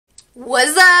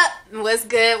What's up? What's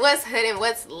good? What's hoodin'?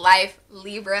 What's life,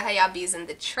 Libra? How y'all bees in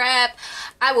the trap?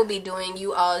 I will be doing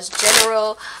you all's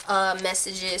general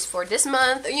messages for this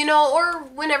month, you know, or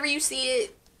whenever you see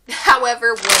it.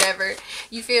 However, whatever.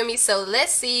 You feel me? So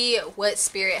let's see what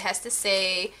Spirit has to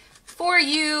say for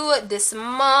you this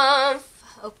month.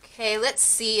 Okay, let's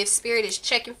see if Spirit is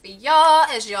checking for y'all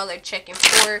as y'all are checking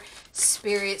for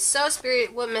Spirit. So,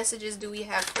 Spirit, what messages do we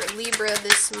have for Libra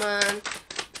this month?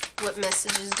 What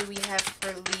messages do we have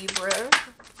for Libra?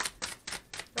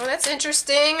 Oh, that's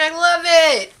interesting. I love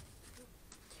it.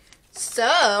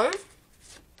 So,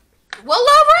 well,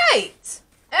 all right.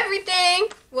 Everything.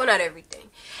 Well, not everything.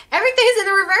 Everything is in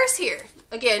the reverse here.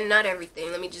 Again, not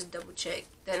everything. Let me just double check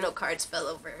that no cards fell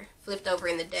over. Flipped over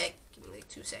in the deck. Give me like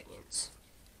 2 seconds.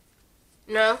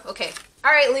 No? Okay.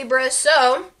 All right, Libra.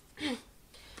 So,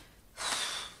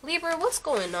 Libra, what's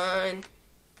going on?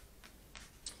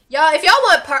 Y'all, if y'all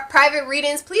want private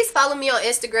readings, please follow me on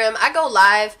Instagram. I go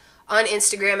live on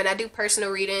Instagram, and I do personal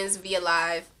readings via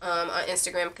live on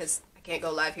Instagram because I can't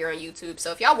go live here on YouTube.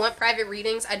 So if y'all want private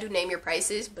readings, I do name your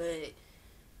prices, but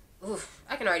oof,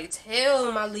 I can already tell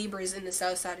my Libras in the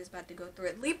South Side is about to go through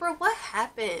it. Libra, what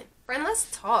happened? Friend, let's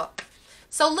talk.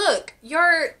 So look,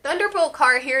 your Thunderbolt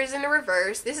card here is in the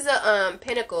reverse. This is a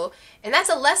Pentacle, and that's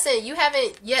a lesson you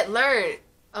haven't yet learned.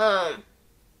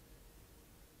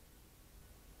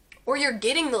 Or you're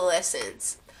getting the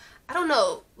lessons. I don't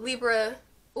know, Libra.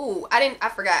 Ooh, I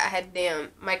forgot I had the damn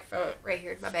microphone right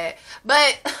here. My bad.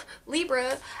 But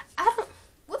Libra,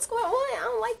 what's going on? I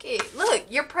don't like it. Look,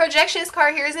 your projections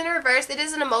card here is in reverse. It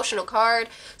is an emotional card.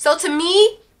 So to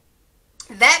me,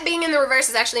 that being in the reverse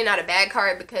is actually not a bad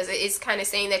card because it's kind of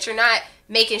saying that you're not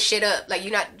making shit up. Like,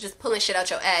 you're not just pulling shit out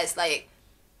your ass. Like,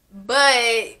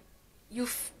 but you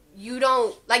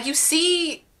don't, like, you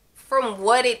see from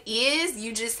what it is,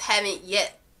 you just haven't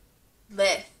yet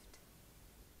left.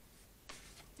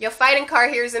 Your fighting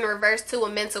card here is in reverse to a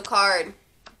mental card.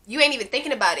 You ain't even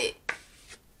thinking about it,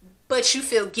 but you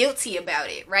feel guilty about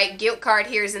it, right? Guilt card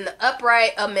here is in the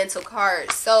upright, a mental card.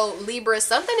 So Libra,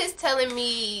 something is telling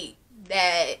me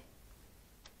that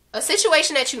a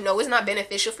situation that you know is not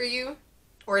beneficial for you,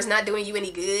 or is not doing you any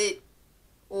good,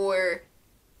 or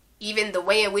even the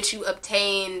way in which you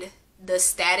obtained the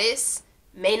status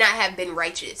may not have been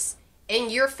righteous,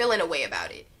 and you're feeling a way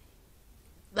about it.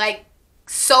 Like,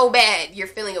 so bad you're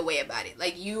feeling a way about it.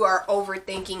 Like, you are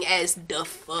overthinking as the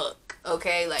fuck,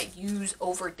 okay? Like, you's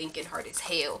overthinking hard as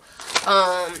hell.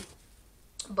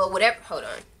 But whatever, hold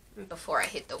on, before I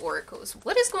hit the oracles,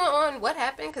 what is going on? What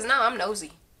happened? Because now I'm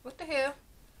nosy. What the hell?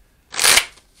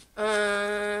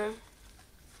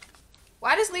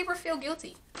 Why does Libra feel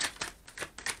guilty?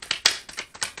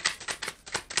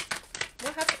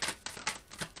 What happened?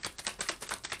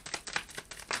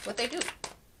 What they do?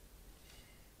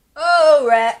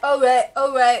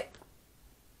 Alright.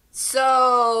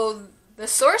 So the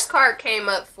source card came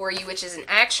up for you, which is an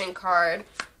action card,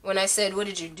 when I said, what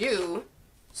did you do?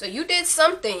 So you did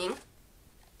something.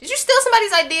 Did you steal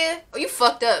somebody's idea? Oh, you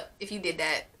fucked up if you did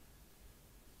that.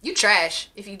 You trash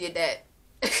if you did that.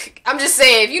 I'm just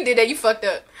saying, if you did that, you fucked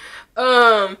up.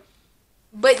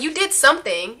 But you did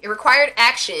something. It required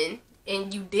action,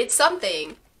 and you did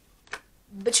something,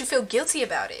 but you feel guilty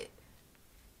about it.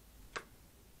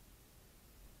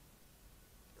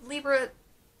 Libra,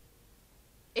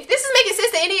 if this is making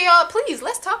sense to any of y'all, please,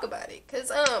 let's talk about it.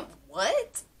 Because,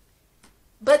 what?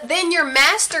 But then your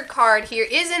Master card here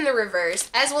is in the reverse,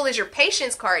 as well as your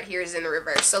Patience card here is in the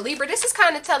reverse. So, Libra, this is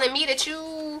kind of telling me that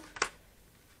you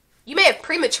may have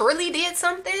prematurely did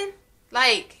something.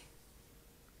 Like,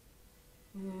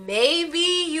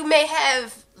 maybe you may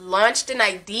have launched an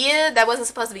idea that wasn't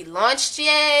supposed to be launched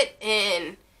yet,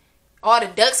 and all the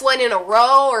ducks went in a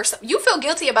row, or something. You feel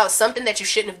guilty about something that you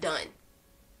shouldn't have done,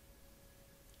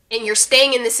 and you're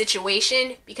staying in the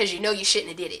situation because you know you shouldn't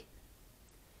have did it.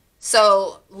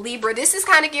 So Libra, this is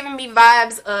kind of giving me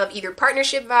vibes of either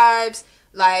partnership vibes,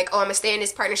 like, oh, I'm gonna stay in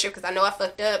this partnership because I know I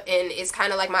fucked up and it's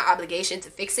kind of like my obligation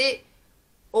to fix it,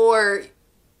 or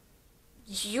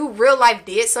you real life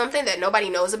did something that nobody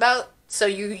knows about, so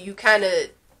you kind of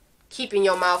keeping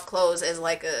your mouth closed as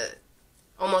like a,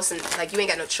 almost like you ain't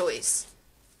got no choice.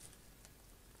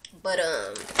 But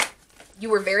you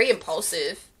were very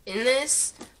impulsive in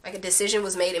this. Like, a decision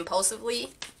was made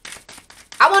impulsively.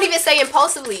 I won't even say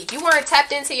impulsively. You weren't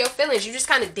tapped into your feelings. You just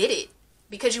kind of did it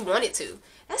because you wanted to.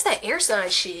 That's that air sign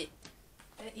shit.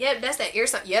 Yep, that's that air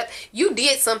sign. Yep, you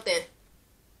did something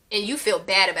and you feel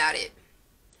bad about it.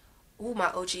 Ooh, my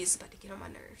OG is about to get on my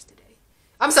nerves today.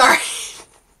 I'm sorry.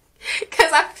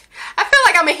 Because I feel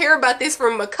like I'm going to hear about this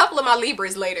from a couple of my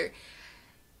Libras later.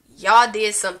 Y'all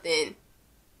did something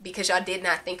because because y'all did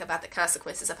not think about the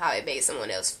consequences of how it made someone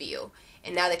else feel.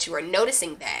 And now that you are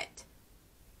noticing that,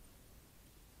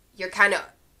 you're kind of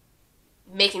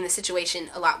making the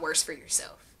situation a lot worse for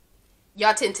yourself.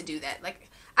 Y'all tend to do that. Like,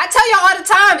 I tell y'all all the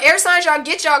time, air signs, y'all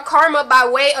get y'all karma by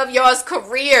way of y'all's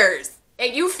careers.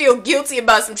 And you feel guilty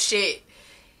about some shit.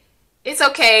 It's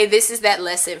okay. This is that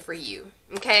lesson for you.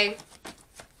 Okay?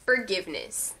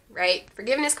 Forgiveness. Right?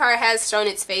 Forgiveness card has shown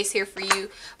its face here for you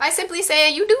by simply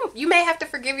saying you may have to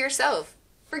forgive yourself.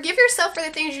 Forgive yourself for the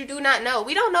things you do not know.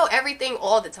 We don't know everything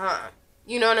all the time.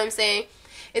 You know what I'm saying?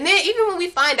 And then even when we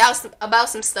find out about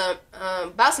some stuff,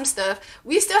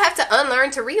 we still have to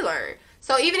unlearn to relearn.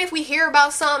 So even if we hear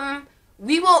about something,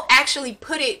 we won't actually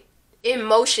put it in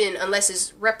motion unless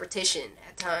it's repetition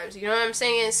at times. You know what I'm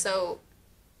saying? So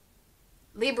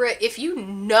Libra, if you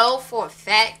know for a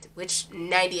fact, which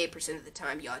 98% of the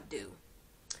time y'all do,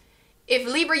 if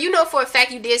Libra, you know for a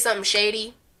fact you did something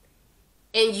shady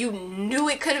and you knew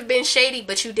it could have been shady,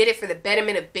 but you did it for the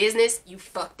betterment of business, you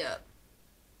fucked up.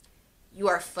 You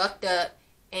are fucked up,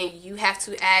 and you have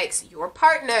to ask your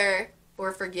partner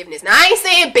for forgiveness. Now, I ain't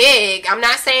saying beg. I'm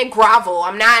not saying grovel.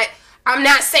 I'm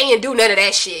not saying do none of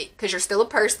that shit, because you're still a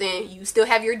person. You still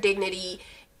have your dignity,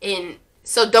 and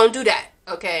so don't do that,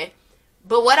 okay?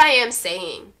 But what I am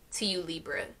saying to you,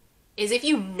 Libra, is if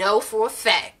you know for a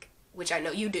fact, which I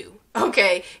know you do,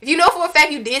 okay? If you know for a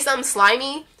fact you did something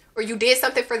slimy, or you did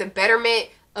something for the betterment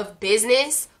of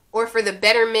business, or for the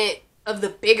betterment of the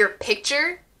bigger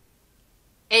picture,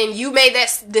 and you made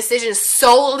that decision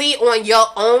solely on your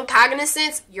own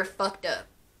cognizance, you're fucked up.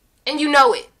 And you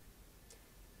know it.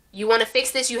 You want to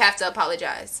fix this, you have to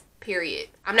apologize. Period.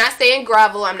 I'm not saying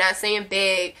grovel, I'm not saying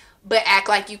beg, but act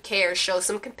like you care. Show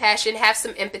some compassion, have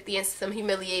some empathy, and some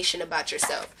humiliation about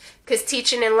yourself. Because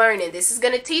teaching and learning, this is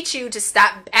going to teach you to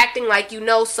stop acting like you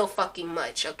know so fucking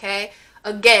much, okay?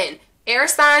 Again, air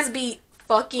signs be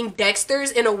fucking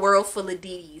Dexters in a world full of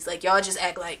D's. Like, y'all just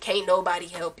act like can't nobody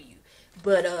help you.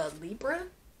 But, Libra?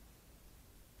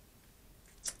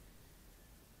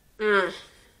 You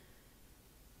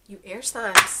air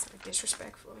signs are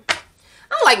disrespectful. I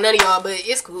don't like none of y'all, but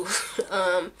it's cool.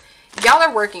 Y'all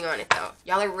are working on it, though.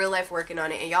 Y'all are real life working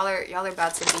on it. And y'all are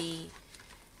about to be...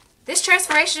 This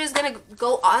transformation is going to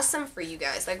go awesome for you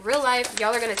guys. Like, real life,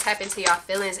 y'all are going to tap into y'all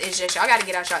feelings. It's just, y'all got to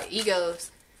get out y'all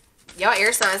egos. Y'all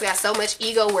air signs got so much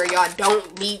ego where y'all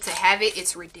don't need to have it.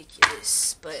 It's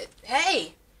ridiculous. But,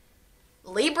 hey...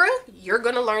 Libra, you're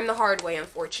going to learn the hard way,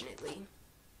 unfortunately.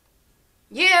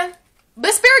 Yeah.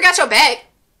 But Spirit got your back.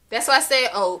 That's why I said,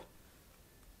 oh.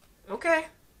 Okay.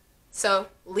 So,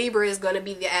 Libra is going to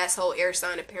be the asshole air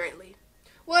sign, apparently.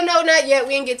 Well, no, not yet.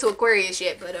 We didn't get to Aquarius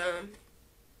yet. But,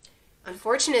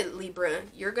 unfortunately, Libra,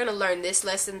 you're going to learn this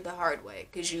lesson the hard way.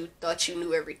 Because you thought you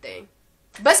knew everything.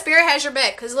 But Spirit has your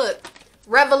back. Because, look.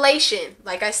 Revelation.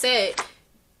 Like I said.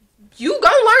 You going to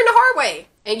learn the hard way.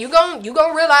 And you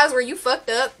gonna realize where you fucked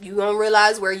up. You gonna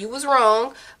realize where you was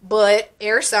wrong. But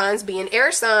air signs being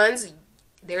air signs,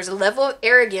 there's a level of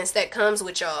arrogance that comes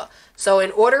with y'all. So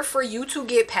in order for you to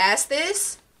get past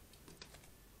this,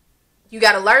 you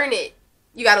gotta learn it.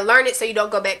 You gotta learn it so you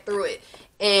don't go back through it.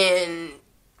 And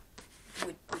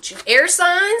with you air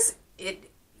signs,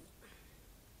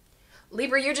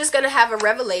 Libra, you're just gonna have a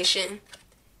revelation,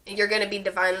 and you're gonna be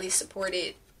divinely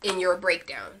supported in your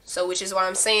breakdown. So which is why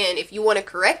I'm saying, if you want to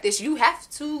correct this, you have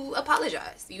to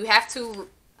apologize. You have to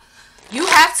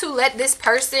let this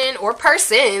person or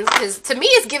persons, because to me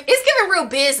it's giving real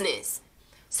business.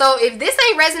 So if this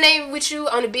ain't resonating with you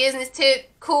on a business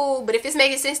tip, cool. But if it's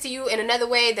making sense to you in another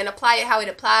way, then apply it how it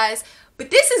applies.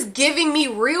 But this is giving me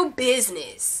real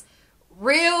business,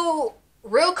 real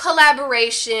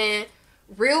collaboration,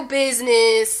 real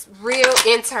business, real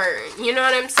intern. You know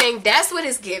what I'm saying? That's what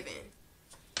it's giving.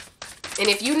 And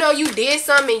if you know you did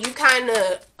something and you kind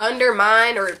of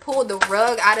undermine or pulled the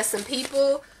rug out of some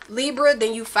people, Libra,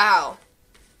 then you foul.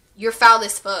 You're foul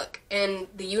as fuck. And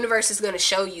the universe is going to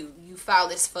show you foul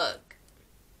as fuck.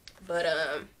 But,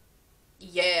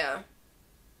 yeah.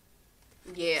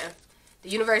 Yeah. The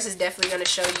universe is definitely going to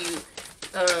show you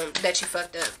that you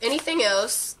fucked up. Anything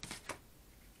else?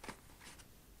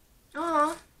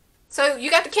 So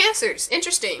you got the Cancers.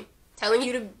 Interesting. Telling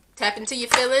you to tap into your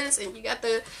feelings, and you got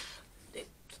the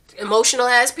emotional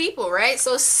ass people, right?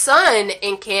 So Sun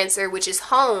in Cancer, which is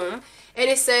home, and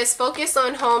it says focus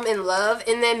on home and love.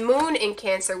 And then Moon in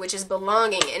Cancer, which is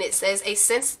belonging, and it says a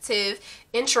sensitive,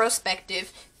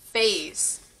 introspective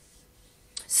phase.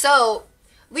 So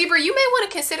Libra, you may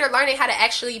want to consider learning how to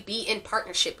actually be in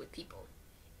partnership with people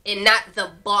and not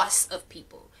the boss of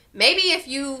people. Maybe if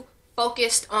you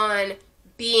focused on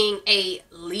being a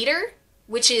leader,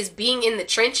 which is being in the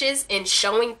trenches and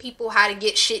showing people how to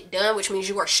get shit done, which means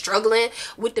you are struggling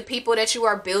with the people that you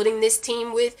are building this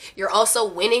team with. You're also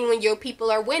winning when your people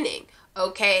are winning,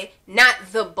 okay? Not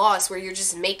the boss where you're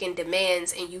just making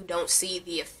demands and you don't see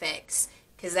the effects,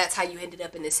 because that's how you ended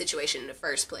up in this situation in the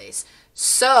first place.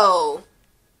 So,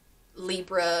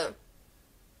 Libra,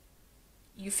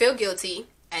 you feel guilty,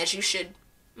 as you should,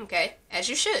 okay? As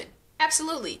you should.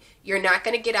 Absolutely. You're not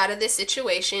going to get out of this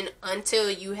situation until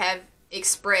you have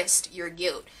expressed your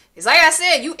guilt. Because like I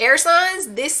said, you air signs,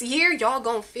 this year, y'all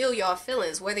gonna feel y'all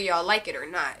feelings, whether y'all like it or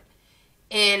not.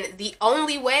 And the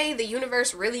only way the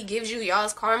universe really gives you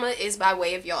y'all's karma is by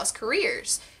way of y'all's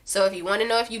careers. So if you want to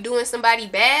know if you're doing somebody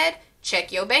bad,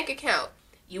 check your bank account.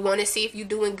 You want to see if you're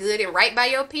doing good and right by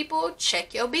your people,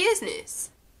 check your business.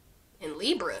 And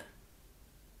Libra,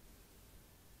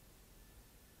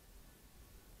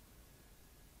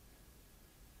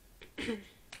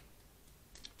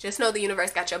 just know the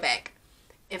universe got your back.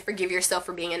 And forgive yourself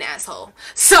for being an asshole.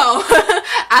 So,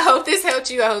 I hope this helped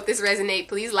you. I hope this resonated.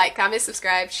 Please like, comment,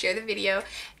 subscribe, share the video.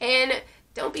 And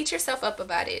don't beat yourself up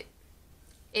about it.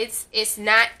 It's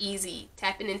not easy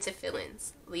tapping into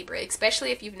feelings, Libra.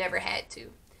 Especially if you've never had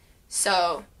to.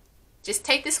 So, just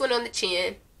take this one on the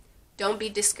chin. Don't be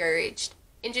discouraged.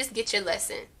 And just get your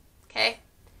lesson. Okay?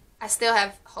 I still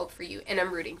have hope for you. And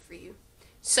I'm rooting for you.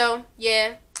 So,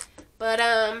 yeah. But,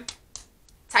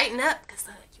 tighten up, because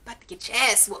you're about to get your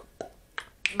ass whooped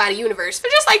by the universe for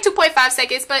just like 2.5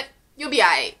 seconds, but you'll be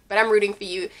alright. But I'm rooting for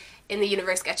you, and the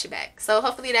universe got your back. So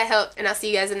hopefully that helped, and I'll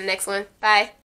see you guys in the next one. Bye.